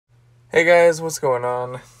Hey guys, what's going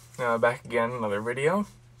on? Back again, another video.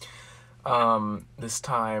 This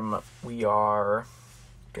time we are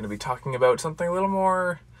going to be talking about something a little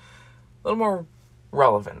more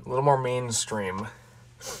relevant, a little more mainstream.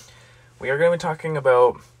 We are going to be talking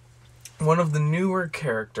about one of the newer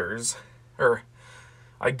characters, or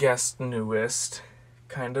I guess newest,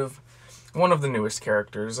 kind of, one of the newest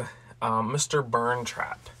characters, Mr.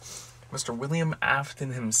 Burntrap. Mr. William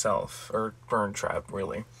Afton himself, or Burntrap,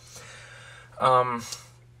 really.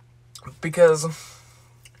 Because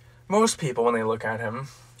most people, when they look at him,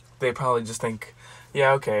 they probably just think,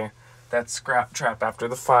 yeah, okay, that's Trap after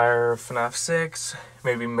the fire, FNAF 6,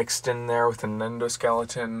 maybe mixed in there with an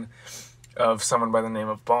endoskeleton of someone by the name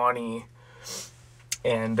of Bonnie,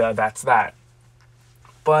 and that's that.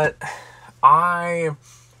 But I,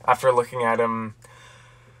 after looking at him,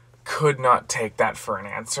 could not take that for an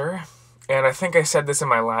answer, and I think I said this in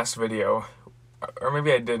my last video, or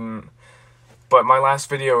maybe I didn't. But my last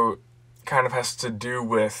video kind of has to do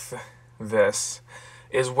with this,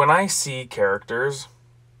 is when I see characters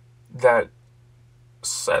that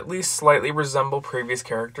at least slightly resemble previous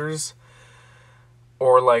characters,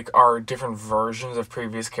 or like are different versions of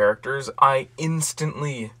previous characters, I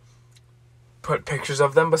instantly put pictures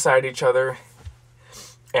of them beside each other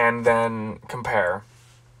and then compare.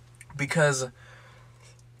 Because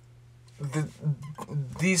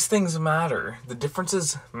these things matter. The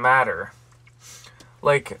differences matter.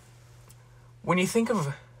 Like, when you think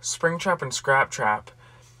of Springtrap and Scraptrap,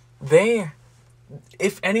 they,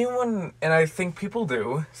 if anyone, and I think people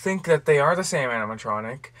do, think that they are the same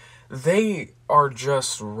animatronic, they are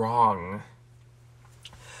just wrong.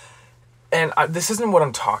 And this isn't what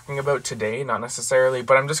I'm talking about today, not necessarily,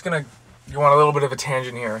 but I'm just going to go on a little bit of a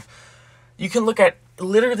tangent here. You can look at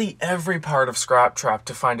literally every part of Scraptrap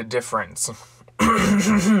to find a difference.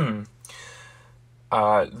 The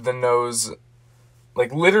nose,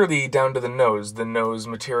 like literally down to the nose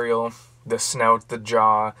material, the snout, the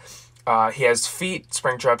jaw. He has feet,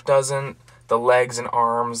 Springtrap doesn't. The legs and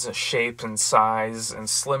arms, shape and size and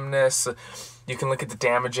slimness. You can look at the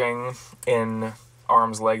damaging in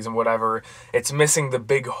arms, legs, and whatever. It's missing the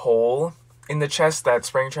big hole in the chest that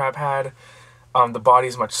Springtrap had. The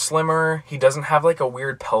body's much slimmer. He doesn't have like a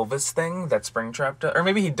weird pelvis thing that Springtrap does. Or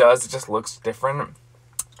maybe he does, it just looks different.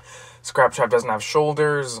 Scraptrap doesn't have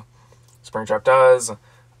shoulders. Springtrap does.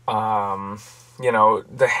 You know,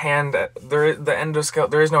 the hand, there is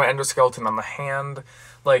no endoskeleton on the hand.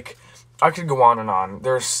 Like, I could go on and on.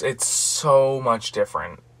 It's so much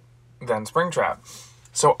different than Springtrap.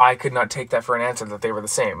 So I could not take that for an answer that they were the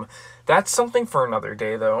same. That's something for another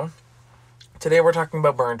day, though. Today we're talking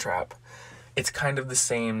about Burntrap. It's kind of the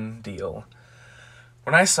same deal.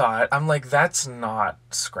 When I saw it, I'm like, that's not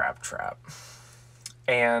Scraptrap.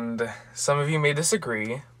 And some of you may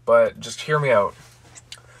disagree, but just hear me out.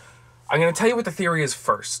 I'm going to tell you what the theory is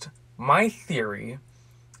first. My theory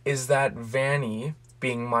is that Vanny,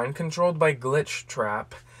 being mind-controlled by Glitchtrap,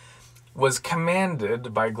 was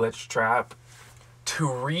commanded by Glitchtrap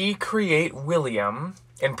to recreate William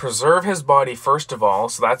and preserve his body first of all,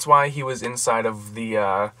 so that's why he was inside of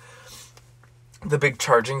the big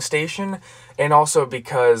charging station, and also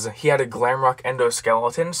because he had a Glamrock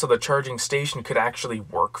endoskeleton, so the charging station could actually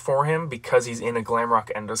work for him because he's in a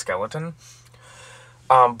Glamrock endoskeleton.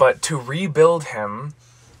 But to rebuild him,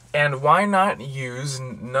 and why not use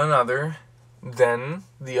none other than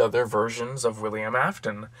the other versions of William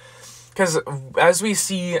Afton? Because as we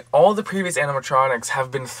see, all the previous animatronics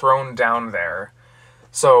have been thrown down there.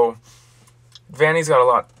 So Vanny's got a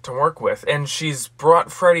lot to work with, and she's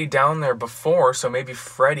brought Freddy down there before, so maybe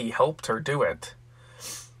Freddy helped her do it.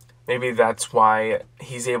 Maybe that's why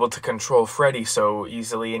he's able to control Freddy so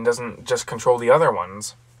easily and doesn't just control the other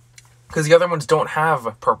ones. Because the other ones don't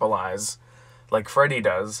have purple eyes like Freddy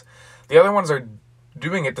does. The other ones are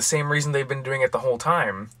doing it the same reason they've been doing it the whole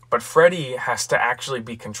time, but Freddy has to actually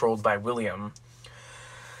be controlled by William.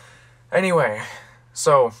 Anyway,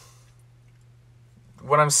 so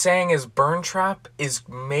what I'm saying is Burntrap is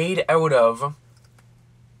made out of,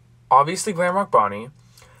 obviously Glamrock Bonnie,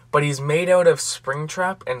 but he's made out of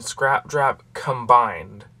Springtrap and Scraptrap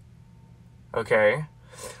combined. Okay?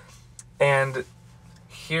 And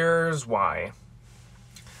here's why.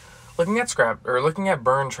 Looking at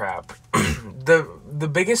Burntrap, the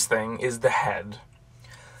biggest thing is the head.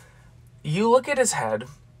 You look at his head,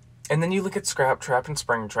 and then you look at Scraptrap and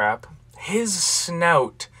Springtrap. His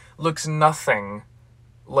snout looks nothing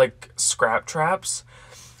like Scraptrap's.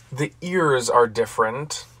 The ears are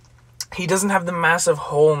different. He doesn't have the massive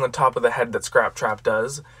hole in the top of the head that Scraptrap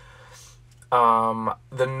does.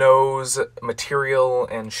 The nose material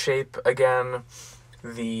and shape again.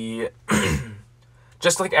 the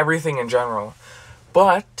just like everything in general.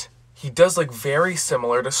 But he does look very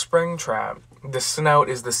similar to Springtrap. The snout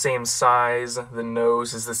is the same size, the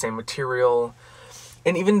nose is the same material,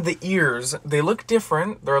 and even the ears, they look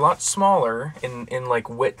different. They're a lot smaller in like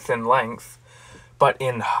width and length, but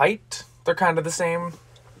in height, they're kind of the same.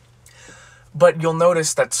 But you'll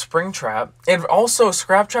notice that Springtrap, and also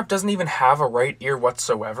Scraptrap doesn't even have a right ear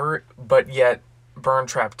whatsoever, but yet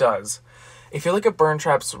Burntrap does. If you look at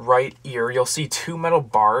Burntrap's right ear, you'll see two metal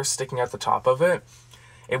bars sticking out the top of it.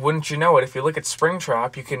 And wouldn't you know it, if you look at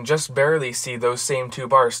Springtrap, you can just barely see those same two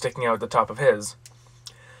bars sticking out the top of his.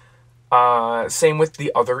 Same with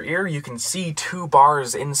the other ear, you can see two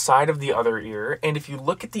bars inside of the other ear, and if you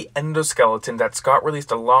look at the endoskeleton that Scott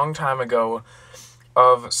released a long time ago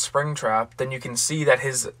of Springtrap, then you can see that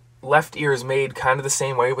his left ear is made kind of the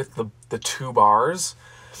same way with the two bars.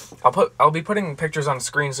 I'll be putting pictures on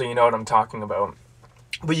screen so you know what I'm talking about.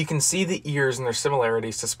 But you can see the ears and their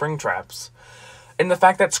similarities to Springtrap's. And the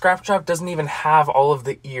fact that Scraptrap doesn't even have all of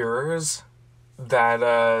the ears that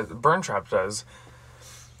Burntrap does.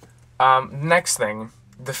 Next thing,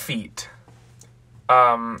 the feet.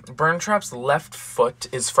 Burntrap's left foot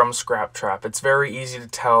is from Scraptrap. It's very easy to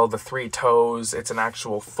tell the three toes, it's an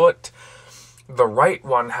actual foot. The right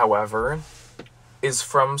one, however, is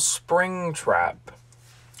from Springtrap,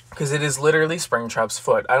 because it is literally Springtrap's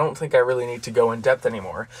foot. I don't think I really need to go in depth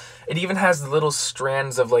anymore. It even has little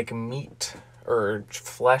strands of like meat or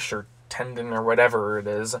flesh or tendon or whatever it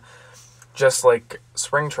is, just like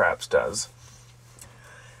Springtrap's does.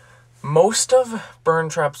 Most of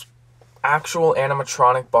Burntrap's actual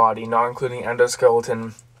animatronic body, not including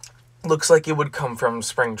endoskeleton, looks like it would come from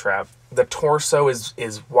Springtrap. The torso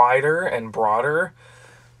is wider and broader,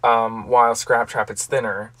 while Scraptrap it's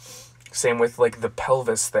thinner. Same with like the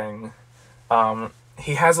pelvis thing.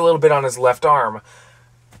 He has a little bit on his left arm.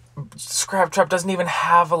 Scraptrap doesn't even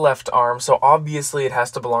have a left arm, so obviously it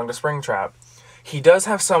has to belong to Springtrap. He does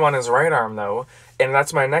have some on his right arm though, and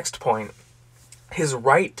that's my next point. His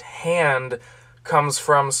right hand comes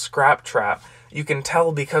from Scraptrap. You can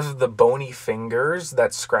tell because of the bony fingers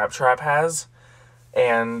that Scraptrap has.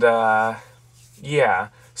 And, yeah.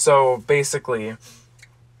 So, basically,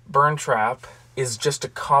 Burntrap is just a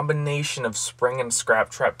combination of Spring and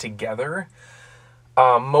Scraptrap together.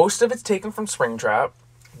 Most of it's taken from Springtrap,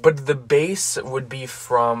 but the base would be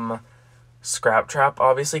from Scraptrap,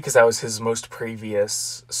 obviously, because that was his most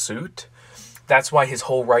previous suit. That's why his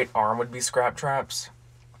whole right arm would be Scraptrap's.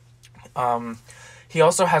 He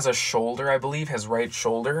also has a shoulder, I believe, his right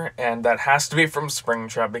shoulder, and that has to be from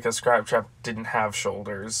Springtrap because Scraptrap didn't have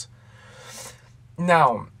shoulders.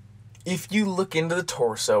 Now, if you look into the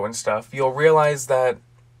torso and stuff, you'll realize that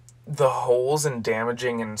the holes and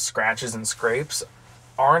damaging and scratches and scrapes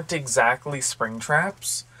aren't exactly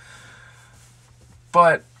Springtrap's.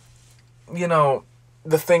 But, you know,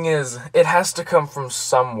 the thing is, it has to come from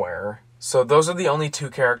somewhere. So those are the only two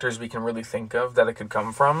characters we can really think of that it could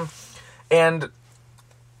come from. And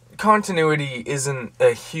continuity isn't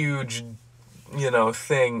a huge,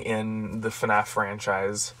 thing in the FNAF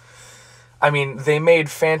franchise. I mean, they made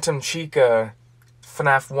Phantom Chica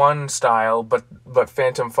FNAF 1 style, but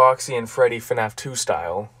Phantom Foxy and Freddy FNAF 2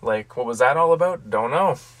 style. Like, what was that all about? Don't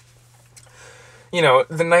know.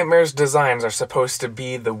 The Nightmares designs are supposed to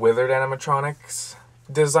be the Withered animatronics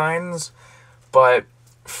designs, but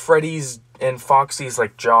Freddy's and Foxy's,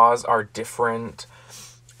 jaws are different.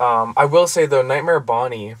 I will say, though, Nightmare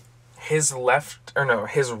Bonnie, his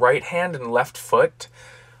right hand and left foot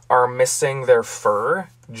are missing their fur,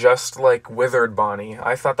 just like Withered Bonnie.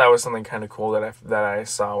 I thought that was something kind of cool that I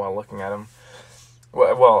saw while looking at him.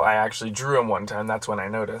 Well, I actually drew him one time. That's when I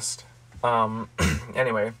noticed.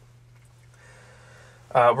 Anyway.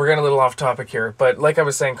 We're getting a little off topic here, but like I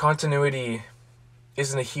was saying, continuity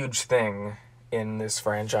isn't a huge thing in this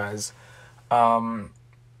franchise.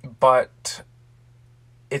 But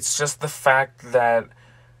it's just the fact that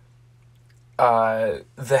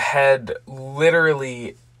the head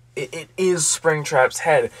literally, it is Springtrap's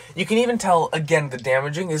head. You can even tell, again, the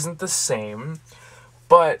damaging isn't the same,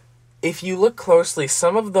 but if you look closely,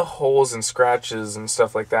 some of the holes and scratches and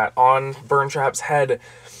stuff like that on Burntrap's head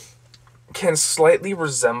can slightly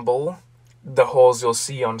resemble the holes you'll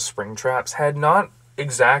see on Springtrap's head. Not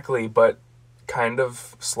exactly, but kind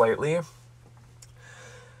of slightly.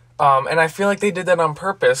 And I feel like they did that on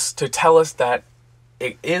purpose to tell us that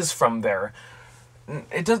it is from there.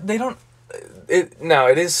 It is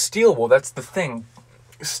Steelwool, that's the thing.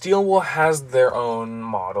 Steelwool has their own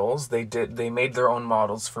models. They made their own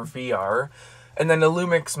models for VR, and then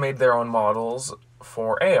Illumix made their own models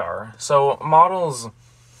for AR. So models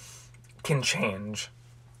can change.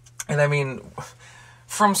 And I mean,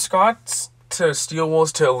 from Scott's to Steel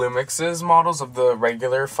Wool's to Illumix's models of the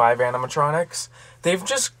regular 5 animatronics, they've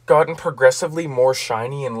just gotten progressively more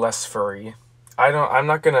shiny and less furry. I'm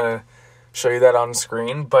not gonna show you that on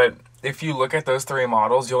screen, but if you look at those 3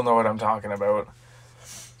 models, you'll know what I'm talking about.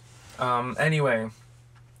 Anyway,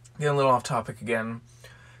 getting a little off topic again.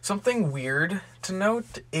 Something weird to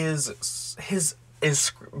note is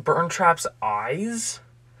Burntrap's eyes.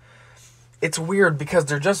 It's weird because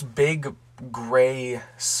they're just big gray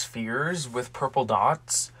spheres with purple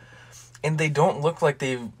dots, and they don't look like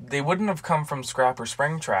they wouldn't have come from Scrap or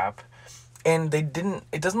Springtrap, and it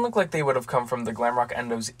doesn't look like they would have come from the Glamrock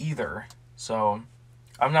Endos either, so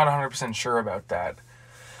I'm not 100% sure about that.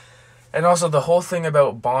 And also the whole thing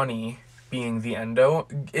about Bonnie being the Endo,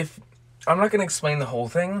 I'm not going to explain the whole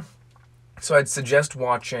thing, so I'd suggest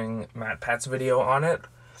watching Matt Pat's video on it.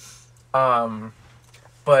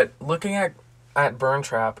 But looking at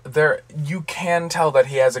Burntrap, you can tell that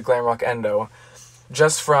he has a Glamrock Endo.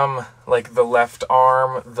 Just from, like, the left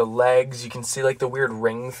arm, the legs, you can see, like, the weird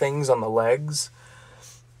ring things on the legs.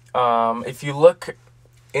 If you look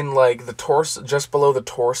in, like, the torso, just below the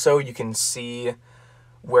torso, you can see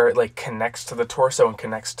where it, like, connects to the torso and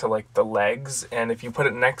connects to, like, the legs. And if you put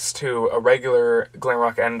it next to a regular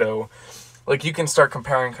Glamrock Endo, like, you can start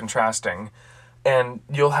comparing and contrasting. And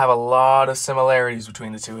you'll have a lot of similarities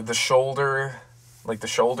between the two. The shoulder, like, the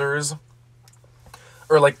shoulders,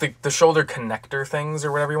 or, like, the shoulder connector things,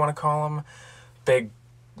 or whatever you want to call them. Big,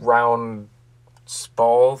 round,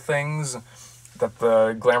 ball things that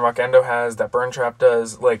the Glamrock Endo has, that Burntrap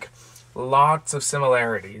does. Like, lots of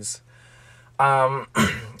similarities.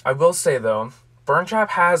 I will say, though, Burntrap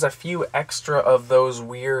has a few extra of those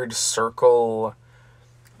weird circle,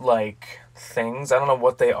 like, things. I don't know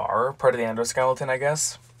what they are. Part of the endoskeleton, I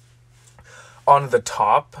guess. On the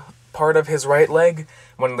top part of his right leg,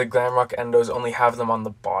 when the Glamrock Endos only have them on the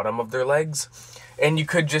bottom of their legs. And you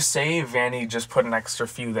could just say Vanny just put an extra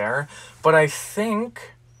few there. But I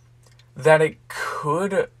think that it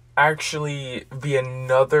could actually be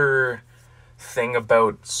another thing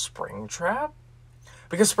about Springtrap.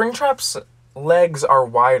 Because Springtrap's legs are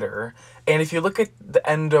wider, and if you look at the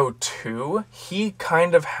Endo 2, he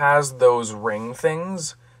kind of has those ring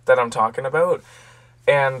things that I'm talking about.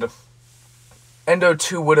 And Endo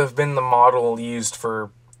 2 would have been the model used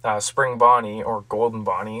for Spring Bonnie, or Golden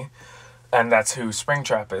Bonnie, and that's who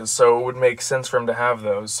Springtrap is, so it would make sense for him to have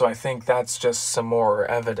those, so I think that's just some more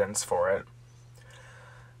evidence for it.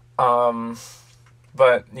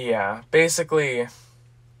 But yeah, basically,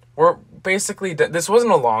 this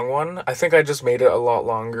wasn't a long one. I think I just made it a lot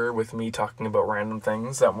longer with me talking about random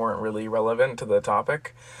things that weren't really relevant to the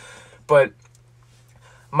topic. But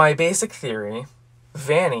my basic theory,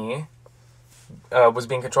 Vanny was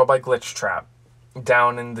being controlled by Glitchtrap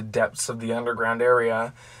down in the depths of the underground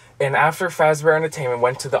area. And after Fazbear Entertainment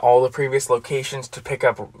went to all the previous locations to pick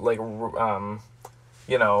up, like,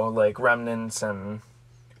 like remnants and,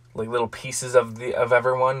 like, little pieces of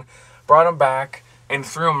everyone, brought them back and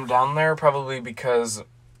threw them down there, probably because,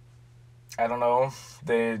 I don't know,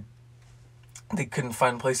 they couldn't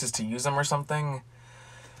find places to use them or something.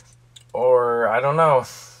 Or, I don't know.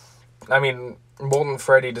 I mean, Molten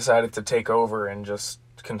Freddy decided to take over and just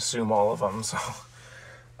consume all of them, so...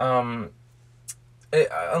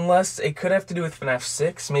 unless it could have to do with FNAF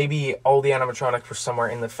 6. Maybe all the animatronics were somewhere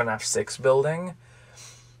in the FNAF 6 building.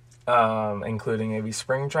 Including maybe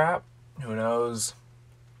Springtrap. Who knows?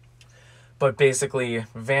 But basically,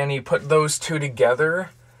 Vanny put those two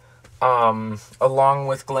together, along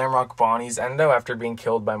with Glamrock Bonnie's Endo after being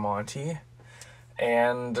killed by Monty.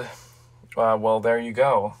 And, well, there you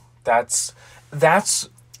go. That's,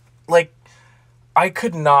 like, I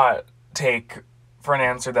could not take for an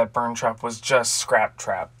answer that Burntrap was just Scrap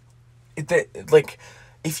Trap. Like,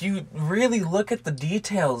 if you really look at the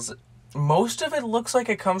details, most of it looks like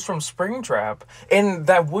it comes from Springtrap. And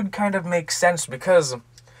that would kind of make sense because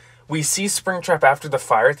we see Springtrap after the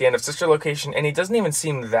fire at the end of Sister Location, and he doesn't even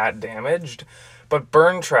seem that damaged. But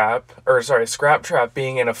Scrap Trap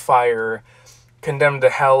being in a fire, condemned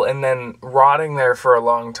to hell, and then rotting there for a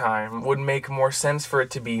long time would make more sense for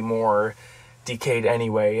it to be more decayed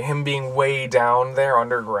anyway. Him being way down there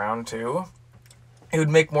underground too, it would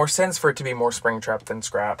make more sense for it to be more Springtrap than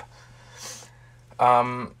Scrap.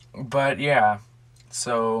 But yeah,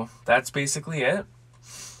 so that's basically it.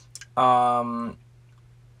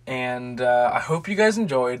 And I hope you guys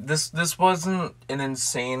enjoyed. This wasn't an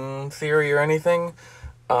insane theory or anything,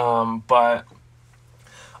 but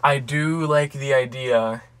I do like the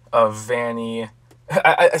idea of Vanny.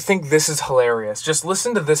 I think this is hilarious. Just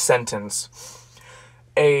listen to this sentence.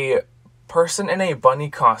 A person in a bunny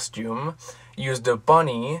costume used a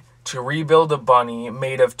bunny to rebuild a bunny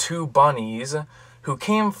made of two bunnies who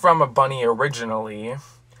came from a bunny originally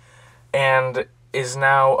and is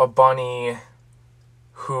now a bunny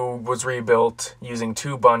who was rebuilt using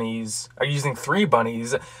three bunnies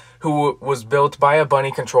who was built by a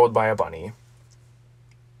bunny controlled by a bunny.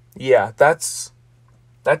 Yeah, that's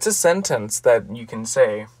a sentence that you can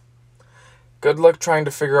say. Good luck trying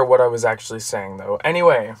to figure out what I was actually saying, though.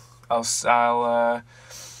 Anyway,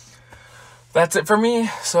 that's it for me,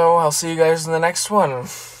 so I'll see you guys in the next one.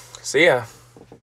 See ya.